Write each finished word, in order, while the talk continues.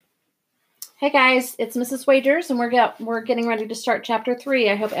Hey guys, it's Mrs. Wagers, and we're getting ready to start chapter 3.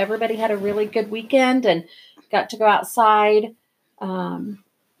 I hope everybody had a really good weekend and got to go outside at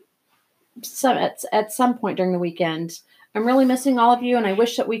some point during the weekend. I'm really missing all of you, and I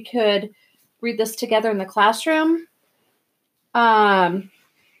wish that we could read this together in the classroom. I'm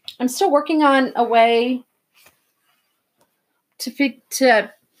still working on a way to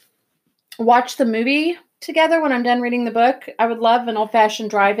watch the movie together when I'm done reading the book. I would love an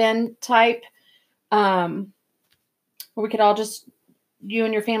old-fashioned drive-in type. Where we could all just, you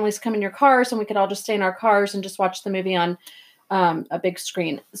and your families come in your cars and we could all just stay in our cars and just watch the movie on a big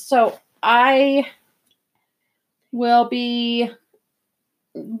screen. So I will be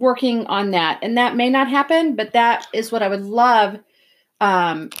working on that, and that may not happen, but that is what I would love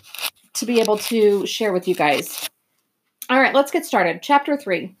to be able to share with you guys. All right, let's get started. Chapter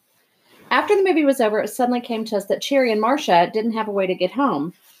 3. After the movie was over, it suddenly came to us that Cherry and Marcia didn't have a way to get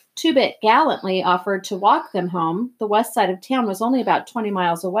home. Two-Bit gallantly offered to walk them home. The west side of town was only about 20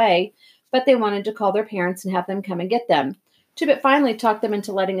 miles away, but they wanted to call their parents and have them come and get them. Two-Bit finally talked them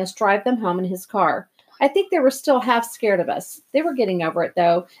into letting us drive them home in his car. I think they were still half scared of us. They were getting over it,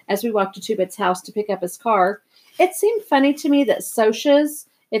 though, as we walked to Two-Bit's house to pick up his car. It seemed funny to me that Socias,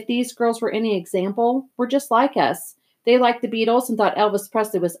 if these girls were any example, were just like us. They liked the Beatles and thought Elvis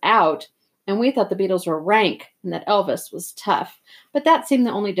Presley was out, and we thought the Beatles were rank and that Elvis was tough. But that seemed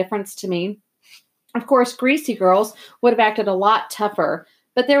the only difference to me. Of course, greasy girls would have acted a lot tougher,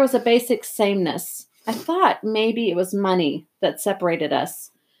 but there was a basic sameness. I thought maybe it was money that separated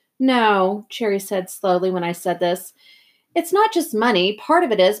us. No, Cherry said slowly when I said this. It's not just money. Part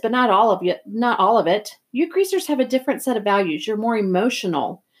of it is, but not all of it. You greasers have a different set of values. You're more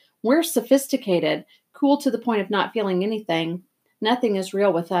emotional. We're sophisticated, cool to the point of not feeling anything. Nothing is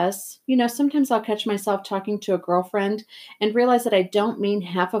real with us. You know, sometimes I'll catch myself talking to a girlfriend and realize that I don't mean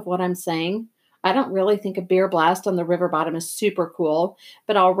half of what I'm saying. I don't really think a beer blast on the river bottom is super cool,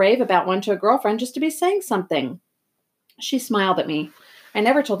 but I'll rave about one to a girlfriend just to be saying something. She smiled at me. I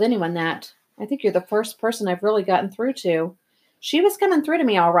never told anyone that. I think you're the first person I've really gotten through to. She was coming through to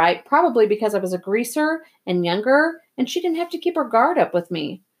me all right, probably because I was a greaser and younger, and she didn't have to keep her guard up with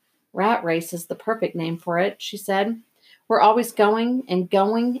me. Rat race is the perfect name for it, she said. We're always going and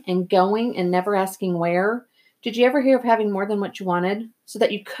going and going and never asking where. Did you ever hear of having more than what you wanted so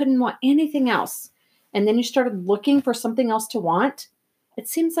that you couldn't want anything else? And then you started looking for something else to want? It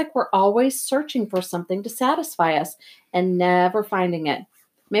seems like we're always searching for something to satisfy us and never finding it.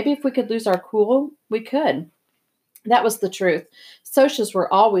 Maybe if we could lose our cool, we could. That was the truth. Socias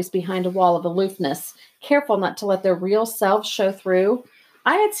were always behind a wall of aloofness, careful not to let their real selves show through.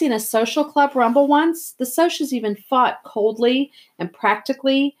 I had seen a social club rumble once. The Socias even fought coldly and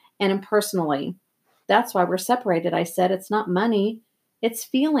practically and impersonally. That's why we're separated, I said. It's not money. It's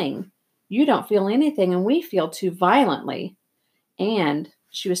feeling. You don't feel anything, and we feel too violently. And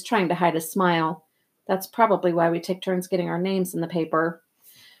she was trying to hide a smile. That's probably why we take turns getting our names in the paper.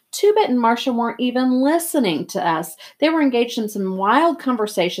 Two-Bit and Marcia weren't even listening to us. They were engaged in some wild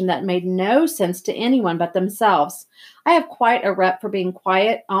conversation that made no sense to anyone but themselves. I have quite a rep for being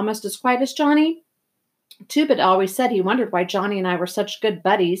quiet, almost as quiet as Johnny. Two-Bit always said he wondered why Johnny and I were such good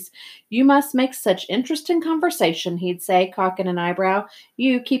buddies. You must make such interesting conversation, he'd say, cocking an eyebrow.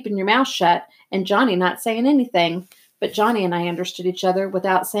 You keeping your mouth shut, and Johnny not saying anything. But Johnny and I understood each other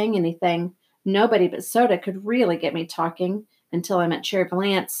without saying anything. Nobody but Soda could really get me talking. Until I met Cherry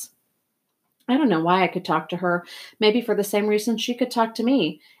Valance. I don't know why I could talk to her. Maybe for the same reason she could talk to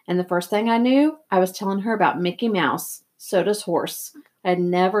me. And the first thing I knew, I was telling her about Mickey Mouse, Soda's horse. I had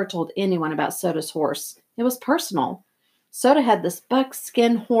never told anyone about Soda's horse. It was personal. Soda had this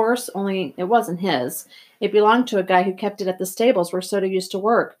buckskin horse, only it wasn't his. It belonged to a guy who kept it at the stables where Soda used to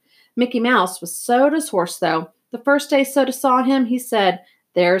work. Mickey Mouse was Soda's horse, though. The first day Soda saw him, he said,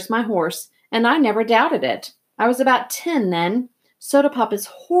 "There's my horse." And I never doubted it. I was about 10 then. Soda Pop is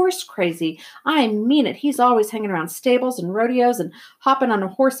horse crazy. I mean it. He's always hanging around stables and rodeos and hopping on a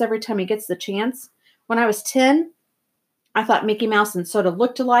horse every time he gets the chance. When I was 10, I thought Mickey Mouse and Soda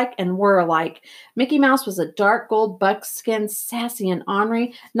looked alike and were alike. Mickey Mouse was a dark gold buckskin, sassy and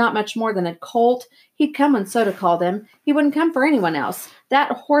ornery, not much more than a colt. He'd come when Soda called him. He wouldn't come for anyone else.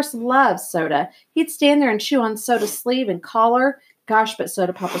 That horse loved Soda. He'd stand there and chew on Soda's sleeve and collar. Gosh, but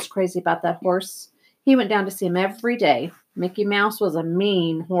Soda Pop was crazy about that horse. He went down to see him every day. Mickey Mouse was a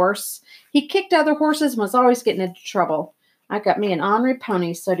mean horse. He kicked other horses and was always getting into trouble. I got me an ornery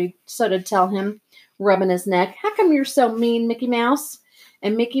pony, Soda'd tell him, rubbing his neck. How come you're so mean, Mickey Mouse?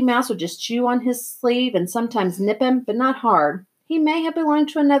 And Mickey Mouse would just chew on his sleeve and sometimes nip him, but not hard. He may have belonged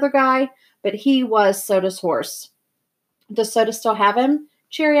to another guy, but he was Soda's horse. Does Soda still have him?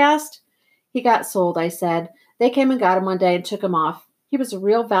 Cherry asked. He got sold, I said. They came and got him one day and took him off. He was a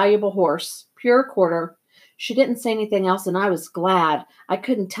real valuable horse, pure quarter. She didn't say anything else, and I was glad. I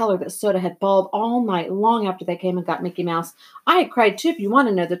couldn't tell her that Soda had bawled all night long after they came and got Mickey Mouse. I had cried too, if you want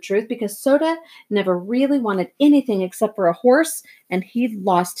to know the truth, because Soda never really wanted anything except for a horse, and he'd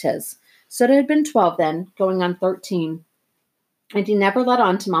lost his. Soda had been 12 then, going on 13. And he never let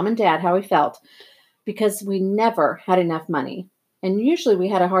on to Mom and Dad how he felt, because we never had enough money. And usually we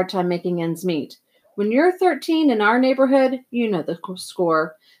had a hard time making ends meet. When you're 13 in our neighborhood, you know the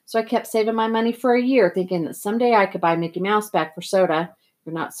score. So I kept saving my money for a year, thinking that someday I could buy Mickey Mouse back for Soda.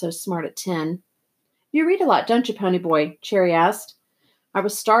 You're not so smart at 10. You read a lot, don't you, Pony Boy? Cherry asked. I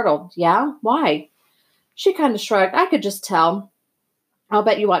was startled. Yeah? Why? She kind of shrugged. I could just tell. I'll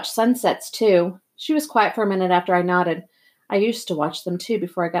bet you watch sunsets, too. She was quiet for a minute after I nodded. I used to watch them, too,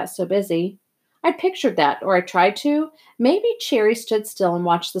 before I got so busy. I pictured that, or I tried to. Maybe Cherry stood still and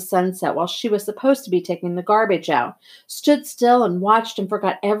watched the sunset while she was supposed to be taking the garbage out. Stood still and watched and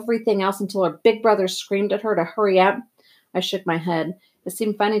forgot everything else until her big brother screamed at her to hurry up. I shook my head. It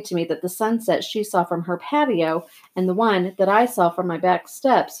seemed funny to me that the sunset she saw from her patio and the one that I saw from my back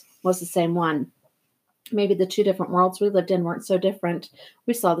steps was the same one. Maybe the two different worlds we lived in weren't so different.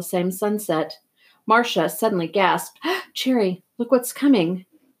 We saw the same sunset. Marcia suddenly gasped, Cherry, look what's coming.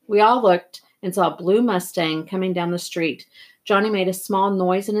 We all looked and saw a blue Mustang coming down the street. Johnny made a small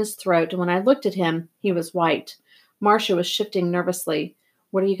noise in his throat, and when I looked at him, he was white. Marcia was shifting nervously.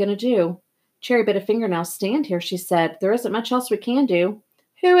 What are you going to do? Cherry bit a fingernail. Stand here, she said. There isn't much else we can do.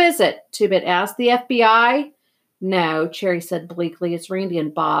 Who is it? Two-Bit asked. The FBI? No, Cherry said bleakly. It's Randy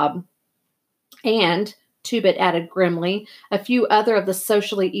and Bob. And, Two-Bit added grimly, a few other of the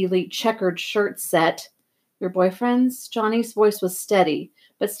socially elite checkered shirt set. Your boyfriends? Johnny's voice was steady.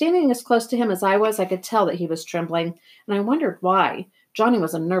 But standing as close to him as I was, I could tell that he was trembling, and I wondered why. Johnny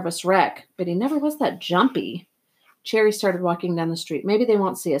was a nervous wreck, but he never was that jumpy. Cherry started walking down the street. Maybe they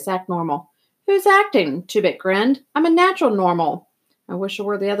won't see us. Act normal. Who's acting? Two-Bit grinned. I'm a natural normal. I wish it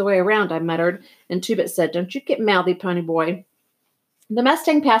were the other way around, I muttered, and Two-Bit said, Don't you get mouthy, Pony Boy. The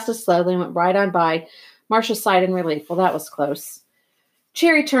Mustang passed us slowly and went right on by. Marcia sighed in relief. Well, that was close.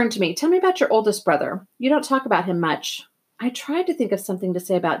 Cherry turned to me. Tell me about your oldest brother. You don't talk about him much. I tried to think of something to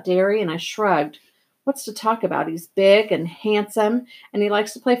say about Derry, and I shrugged. What's to talk about? He's big and handsome, and he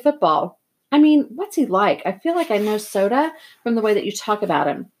likes to play football. I mean, what's he like? I feel like I know Soda from the way that you talk about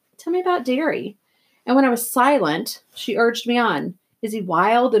him. Tell me about Derry. And when I was silent, she urged me on. Is he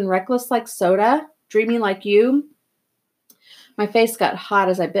wild and reckless like Soda? Dreamy like you? My face got hot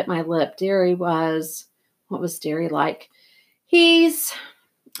as I bit my lip. What was Derry like?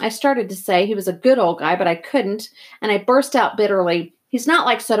 I started to say he was a good old guy, but I couldn't, and I burst out bitterly. He's not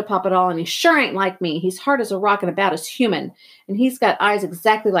like Soda Pop at all, and he sure ain't like me. He's hard as a rock and about as human, and he's got eyes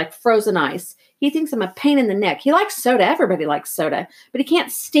exactly like frozen ice. He thinks I'm a pain in the neck. He likes Soda. Everybody likes Soda, but he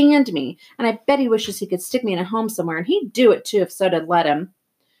can't stand me, and I bet he wishes he could stick me in a home somewhere, and he'd do it, too, if Soda'd let him.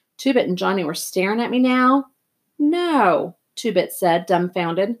 Two-Bit and Johnny were staring at me now. No, Two-Bit said,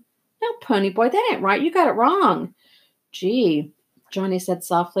 dumbfounded. No, Pony Boy, that ain't right. You got it wrong. Gee, Johnny said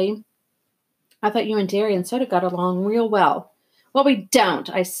softly. I thought you and Derry and Soda got along real well. Well, we don't,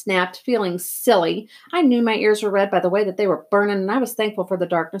 I snapped, feeling silly. I knew my ears were red by the way that they were burning, and I was thankful for the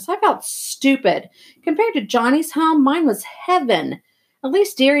darkness. I felt stupid. Compared to Johnny's home, mine was heaven. At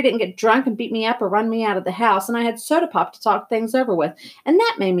least Derry didn't get drunk and beat me up or run me out of the house, and I had Soda Pop to talk things over with, and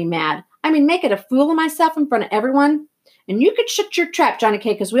that made me mad. I mean, making a fool of myself in front of everyone. And you could shut your trap, Johnny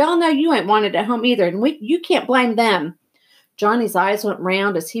K, because we all know you ain't wanted at home either, and you can't blame them. Johnny's eyes went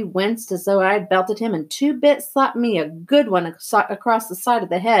round as he winced as though I had belted him, and Two-Bit slapped me a good one across the side of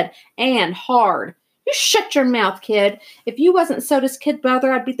the head, and hard. You shut your mouth, kid. If you wasn't Soda's kid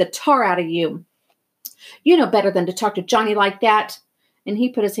brother, I'd beat the tar out of you. You know better than to talk to Johnny like that. And he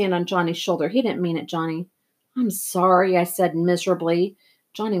put his hand on Johnny's shoulder. He didn't mean it, Johnny. I'm sorry, I said miserably.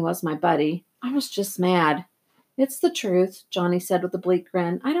 Johnny was my buddy. I was just mad. It's the truth, Johnny said with a bleak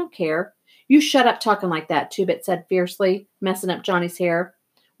grin. I don't care. You shut up talking like that, Two-Bit said fiercely, messing up Johnny's hair.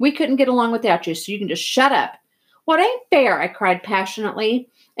 We couldn't get along without you, so you can just shut up. Well, it ain't fair, I cried passionately.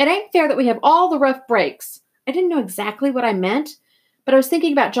 It ain't fair that we have all the rough breaks. I didn't know exactly what I meant, but I was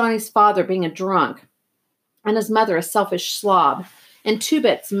thinking about Johnny's father being a drunk, and his mother a selfish slob, and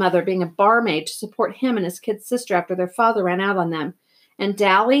Two-Bit's mother being a barmaid to support him and his kid sister after their father ran out on them, and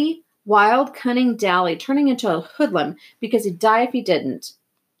Dally, wild, cunning Dally, turning into a hoodlum because he'd die if he didn't,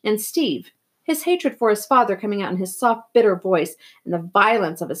 and Steve, his hatred for his father coming out in his soft, bitter voice and the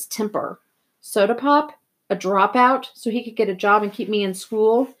violence of his temper. Soda Pop, a dropout so he could get a job and keep me in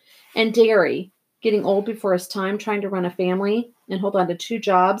school. And Derry, getting old before his time, trying to run a family and hold on to 2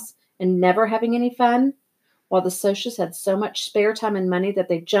 jobs and never having any fun? While the Socias had so much spare time and money that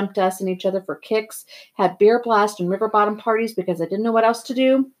they jumped us and each other for kicks, had beer blast and river bottom parties because they didn't know what else to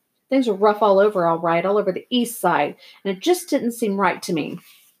do. Things were rough all over the east side, and it just didn't seem right to me.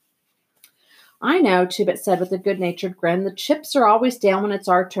 I know, Two-Bit said with a good-natured grin. The chips are always down when it's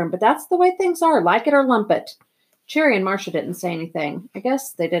our turn, but that's the way things are, like it or lump it. Cherry and Marcia didn't say anything. I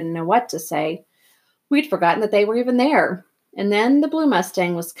guess they didn't know what to say. We'd forgotten that they were even there. And then the blue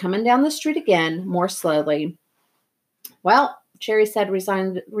Mustang was coming down the street again, more slowly. Well, Cherry said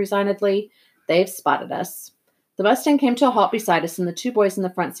resignedly, they've spotted us. The Mustang came to a halt beside us, and the two boys in the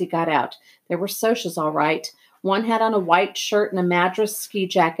front seat got out. They were Socias, all right. One had on a white shirt and a Madras ski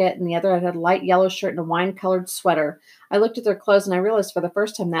jacket, and the other had a light yellow shirt and a wine-colored sweater. I looked at their clothes, and I realized for the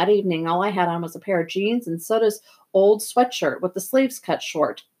first time that evening all I had on was a pair of jeans and Soda's old sweatshirt with the sleeves cut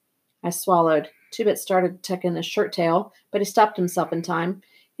short. I swallowed. Two-Bit started to tuck in his shirt tail, but he stopped himself in time.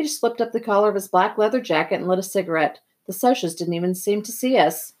 He just slipped up the collar of his black leather jacket and lit a cigarette. The Socias didn't even seem to see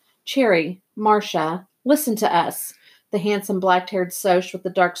us. Cherry, Marcia, listen to us, the handsome black-haired Soc with the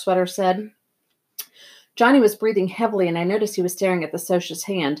dark sweater said. Johnny was breathing heavily, and I noticed he was staring at the Socia's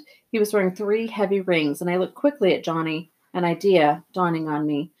hand. He was wearing 3 heavy rings, and I looked quickly at Johnny, an idea dawning on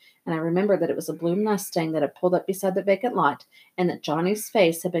me, and I remembered that it was a blue Mustang that had pulled up beside the vacant lot, and that Johnny's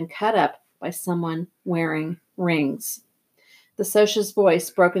face had been cut up by someone wearing rings. The Socia's voice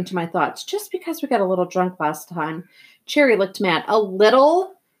broke into my thoughts. Just because we got a little drunk last time. Cherry looked mad. A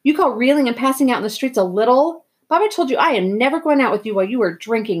little? You call reeling and passing out in the streets a little? Bobby told you I am never going out with you while you are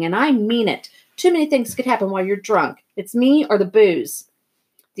drinking, and I mean it. Too many things could happen while you're drunk. It's me or the booze.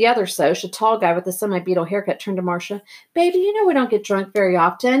 The other Soc, a tall guy with a semi-beetle haircut, turned to Marcia. Baby, you know we don't get drunk very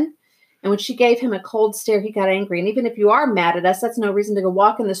often. And when she gave him a cold stare, he got angry. And even if you are mad at us, that's no reason to go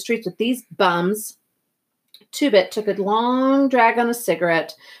walk in the streets with these bums. Two-Bit took a long drag on a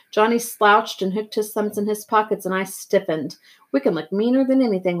cigarette. Johnny slouched and hooked his thumbs in his pockets, and I stiffened. We can look meaner than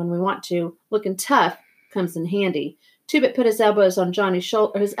anything when we want to. Looking tough comes in handy. Two-Bit put his elbow on Johnny's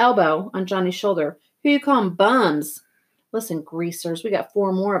shoulder. Who you call 'em bums? Listen, greasers, we got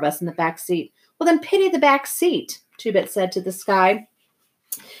 4 more of us in the back seat. Well, then pity the back seat, Two-Bit said to the sky.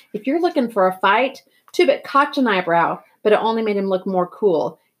 If you're looking for a fight, Two-Bit cocked an eyebrow, but it only made him look more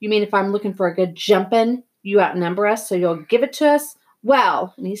cool. You mean if I'm looking for a good jumpin', you outnumber us, so you'll give it to us?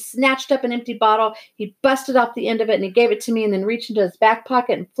 Well, and he snatched up an empty bottle, he busted off the end of it, and he gave it to me and then reached into his back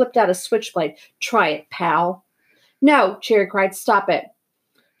pocket and flipped out a switchblade. Try it, pal. No, Cherry cried, stop it.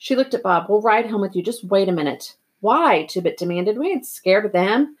 She looked at Bob. We'll ride home with you. Just wait a minute. Why? Two-Bit demanded. We ain't scared of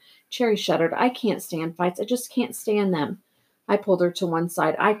them. Cherry shuddered. I can't stand fights. I just can't stand them. I pulled her to one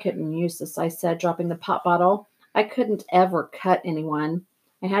side. I couldn't use this, I said, dropping the pop bottle. I couldn't ever cut anyone.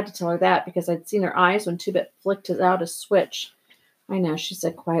 I had to tell her that because I'd seen her eyes when Two-Bit flicked out a switch. I know, she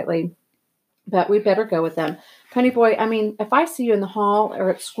said quietly, but we better go with them. Pony boy, if I see you in the hall or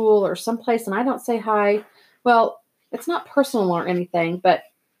at school or someplace and I don't say hi, well, it's not personal or anything, but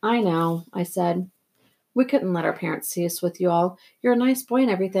I know, I said. We couldn't let our parents see us with you all. You're a nice boy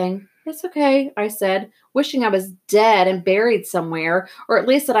and everything. It's okay, I said, wishing I was dead and buried somewhere, or at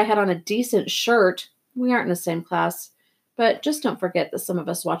least that I had on a decent shirt. We aren't in the same class, but just don't forget that some of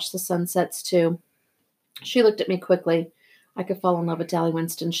us watch the sunsets too. She looked at me quickly. I could fall in love with Dally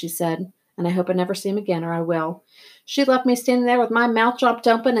Winston, she said, and I hope I never see him again, or I will. She left me standing there with my mouth dropped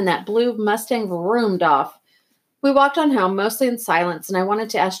open, and that blue Mustang roomed off. We walked on home, mostly in silence, and I wanted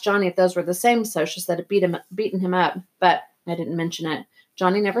to ask Johnny if those were the same Socias that had beaten him up, but I didn't mention it.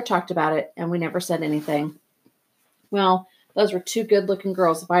 Johnny never talked about it, and we never said anything. Well, those were 2 good-looking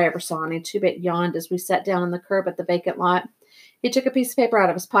girls if I ever saw any. Two-Bit yawned as we sat down on the curb at the vacant lot. He took a piece of paper out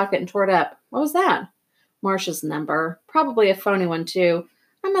of his pocket and tore it up. What was that? Marcia's number. Probably a phony one, too.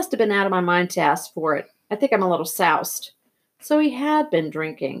 I must have been out of my mind to ask for it. I think I'm a little soused. So he had been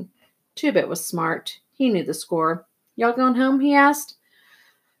drinking. Two-Bit was smart. He knew the score. Y'all going home? He asked.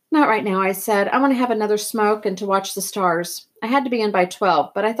 Not right now, I said. I want to have another smoke and to watch the stars. I had to be in by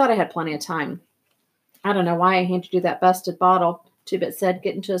 12, but I thought I had plenty of time. I don't know why I handed you that busted bottle, Two-Bit said,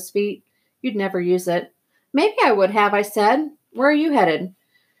 getting to his feet. You'd never use it. Maybe I would have, I said. Where are you headed?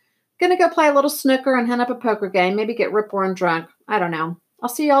 Gonna go play a little snooker and hunt up a poker game, maybe get rip-roaring drunk. I don't know. I'll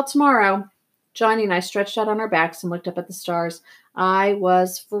see y'all tomorrow. Johnny and I stretched out on our backs and looked up at the stars. I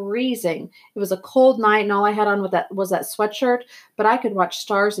was freezing. It was a cold night, and all I had on was that sweatshirt, but I could watch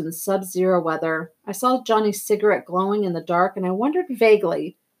stars in sub-zero weather. I saw Johnny's cigarette glowing in the dark, and I wondered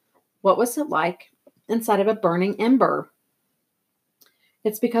vaguely, what was it like inside of a burning ember?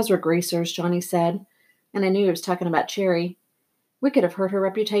 It's because we're greasers, Johnny said, and I knew he was talking about Cherry. We could have hurt her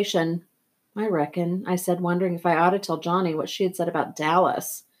reputation. I reckon, I said, wondering if I ought to tell Johnny what she had said about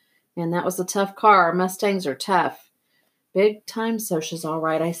Dallas. And that was a tough car. Mustangs are tough. Big time socials, all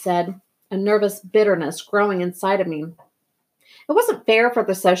right, I said, a nervous bitterness growing inside of me. It wasn't fair for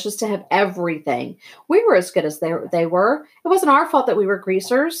the socials to have everything. We were as good as they were. It wasn't our fault that we were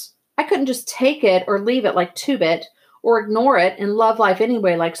greasers. I couldn't just take it or leave it like Two-Bit, or ignore it and love life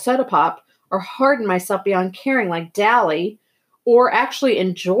anyway like Soda Pop, or harden myself beyond caring like Dally, or actually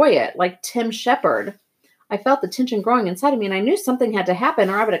enjoy it like Tim Shepard. I felt the tension growing inside of me, and I knew something had to happen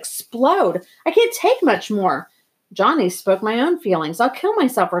or I would explode. I can't take much more. Johnny spoke my own feelings. I'll kill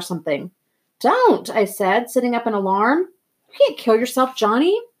myself or something. Don't, I said, sitting up in alarm. You can't kill yourself,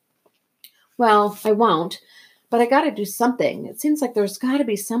 Johnny. Well, I won't, but I got to do something. It seems like there's got to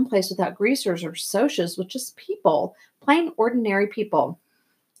be some place without greasers or socias with just people, plain ordinary people.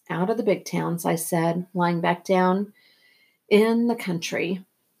 Out of the big towns, I said, lying back down. In the country.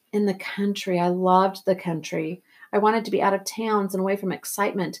 In the country. I loved the country. I wanted to be out of towns and away from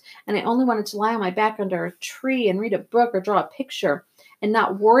excitement, and I only wanted to lie on my back under a tree and read a book or draw a picture and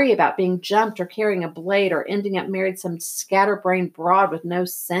not worry about being jumped or carrying a blade or ending up married some scatterbrained broad with no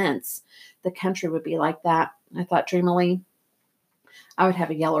sense. The country would be like that, I thought dreamily. I would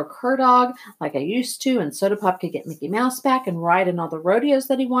have a yellow cur dog like I used to, and Soda Pop could get Mickey Mouse back and ride in all the rodeos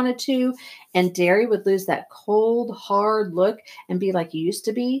that he wanted to, and Derry would lose that cold, hard look and be like he used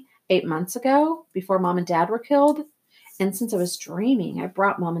to be 8 months ago before Mom and Dad were killed. And since I was dreaming, I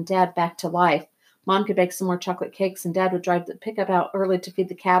brought Mom and Dad back to life. Mom could bake some more chocolate cakes, and Dad would drive the pickup out early to feed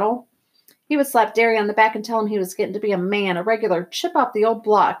the cattle. He would slap Derry on the back and tell him he was getting to be a man, a regular chip off the old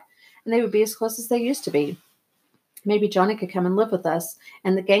block, and they would be as close as they used to be. Maybe Johnny could come and live with us,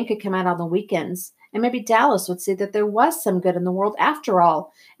 and the gang could come out on the weekends. And maybe Dallas would see that there was some good in the world after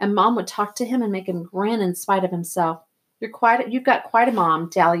all, and Mom would talk to him and make him grin in spite of himself. You've got quite a mom,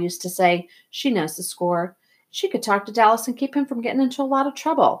 Dally used to say. She knows the score. She could talk to Dallas and keep him from getting into a lot of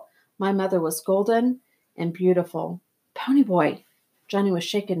trouble. My mother was golden and beautiful. Pony boy. Johnny was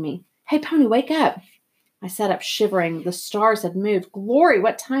shaking me. Hey, Pony, wake up. I sat up shivering. The stars had moved. Glory,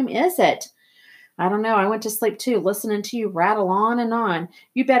 what time is it? I don't know. I went to sleep too, listening to you rattle on and on.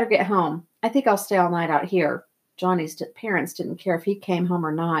 You better get home. I think I'll stay all night out here. Johnny's parents didn't care if he came home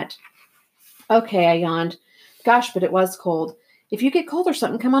or not. Okay, I yawned. Gosh, but it was cold. If you get cold or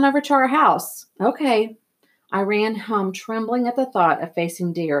something, come on over to our house. Okay. I ran home, trembling at the thought of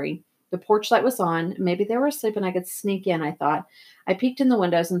facing Derry. The porch light was on. Maybe they were asleep and I could sneak in, I thought. I peeked in the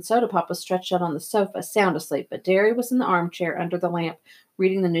windows, and Soda Pop was stretched out on the sofa, sound asleep, but Derry was in the armchair under the lamp,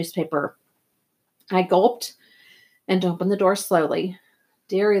 reading the newspaper. I gulped and opened the door slowly.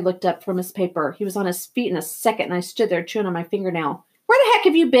 Derry looked up from his paper. He was on his feet in a second, and I stood there chewing on my fingernail. Where the heck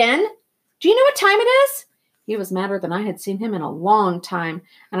have you been? Do you know what time it is? He was madder than I had seen him in a long time,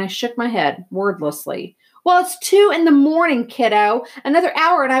 and I shook my head wordlessly. Well, it's 2 a.m, kiddo. Another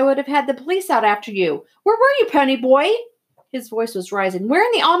hour and I would have had the police out after you. Where were you, Pony boy? His voice was rising. Where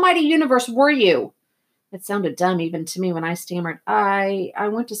in the almighty universe were you? It sounded dumb even to me when I stammered. I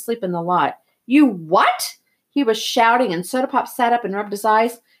went to sleep in the lot. You what? He was shouting, and Soda Pop sat up and rubbed his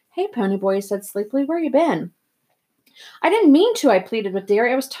eyes. Hey, Pony boy, he said sleepily. Where you been? I didn't mean to, I pleaded with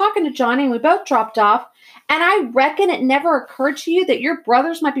Derry. I was talking to Johnny, and we both dropped off. And I reckon it never occurred to you that your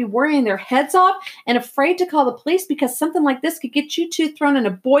brothers might be worrying their heads off and afraid to call the police because something like this could get you two thrown in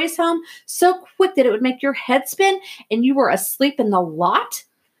a boys' home so quick that it would make your head spin and you were asleep in the lot?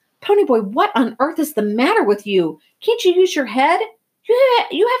 Pony boy, what on earth is the matter with you? Can't you use your head?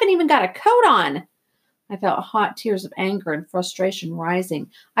 You haven't even got a coat on. I felt hot tears of anger and frustration rising.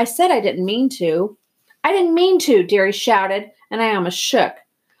 I said I didn't mean to. I didn't mean to, Derry shouted, and I almost shook.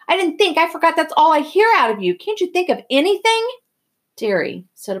 I didn't think. I forgot that's all I hear out of you. Can't you think of anything? Derry,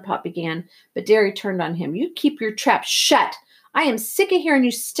 Soda Pop began, but Derry turned on him. You keep your trap shut. I am sick of hearing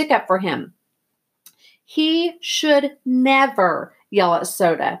you stick up for him. He should never yell at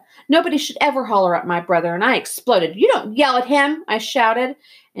Soda. Nobody should ever holler at my brother, and I exploded. You don't yell at him, I shouted,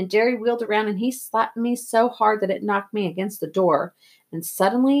 and Derry wheeled around, and he slapped me so hard that it knocked me against the door, and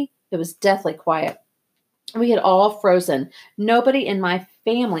suddenly it was deathly quiet. We had all frozen. Nobody in my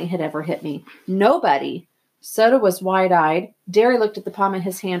family had ever hit me. Nobody. Soda was wide-eyed. Derry looked at the palm of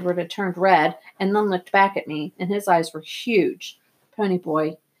his hand where it had turned red, and then looked back at me, and his eyes were huge. Pony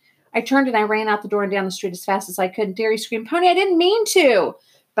boy. I turned and I ran out the door and down the street as fast as I could, and Derry screamed, Pony, I didn't mean to.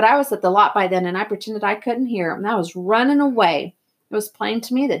 But I was at the lot by then, and I pretended I couldn't hear, and I was running away. It was plain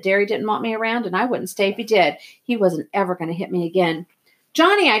to me that Derry didn't want me around, and I wouldn't stay if he did. He wasn't ever going to hit me again.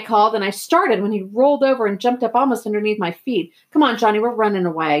 Johnny, I called, and I started when he rolled over and jumped up almost underneath my feet. Come on, Johnny, we're running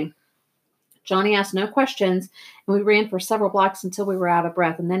away. Johnny asked no questions, and we ran for several blocks until we were out of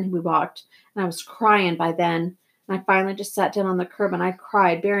breath, and then we walked, and I was crying by then, and And I finally just sat down on the curb and I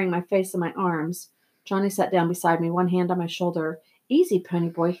cried, burying my face in my arms. Johnny sat down beside me, one hand on my shoulder. Easy, pony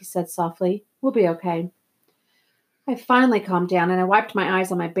boy, he said softly. We'll be okay. I finally calmed down and I wiped my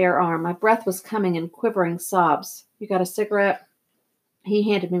eyes on my bare arm. My breath was coming in quivering sobs. You got a cigarette? He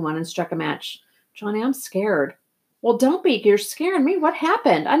handed me one and struck a match. Johnny, I'm scared. Well, don't be. You're scaring me. What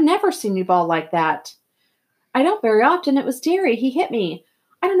happened? I've never seen you bawl like that. I don't very often. It was Derry. He hit me.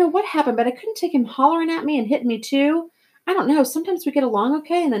 I don't know what happened, but I couldn't take him hollering at me and hitting me too. I don't know. Sometimes we get along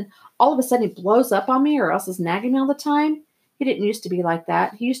okay, and then all of a sudden he blows up on me or else is nagging me all the time. He didn't used to be like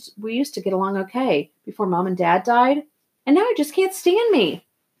that. We used to get along okay before Mom and Dad died, and now he just can't stand me.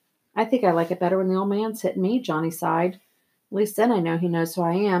 I think I like it better when the old man's hitting me, Johnny sighed. At least then I know he knows who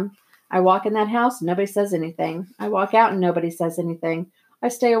I am. I walk in that house and nobody says anything. I walk out and nobody says anything. I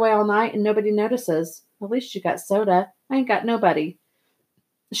stay away all night and nobody notices. At least you got soda. I ain't got nobody.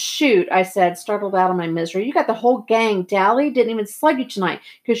 Shoot, I said, startled out of my misery. You got the whole gang, Dally. Didn't even slug you tonight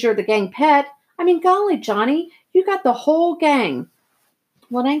because you're the gang pet. I mean, golly, Johnny, you got the whole gang.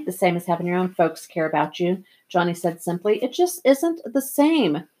 Well, it ain't the same as having your own folks care about you, Johnny said simply. It just isn't the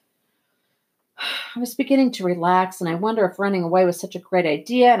same. I was beginning to relax, and I wonder if running away was such a great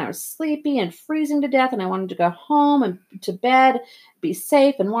idea, and I was sleepy and freezing to death, and I wanted to go home and to bed, be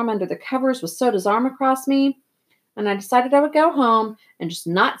safe and warm under the covers with Soda's arm across me. And I decided I would go home and just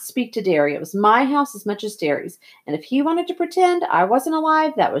not speak to Derry. It was my house as much as Derry's, and if he wanted to pretend I wasn't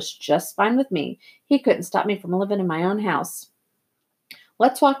alive, that was just fine with me. He couldn't stop me from living in my own house.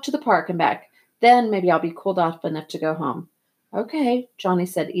 Let's walk to the park and back. Then maybe I'll be cooled off enough to go home. Okay, Johnny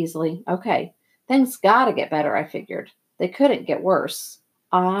said easily. Okay. Things gotta get better, I figured. They couldn't get worse.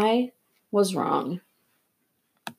 I was wrong.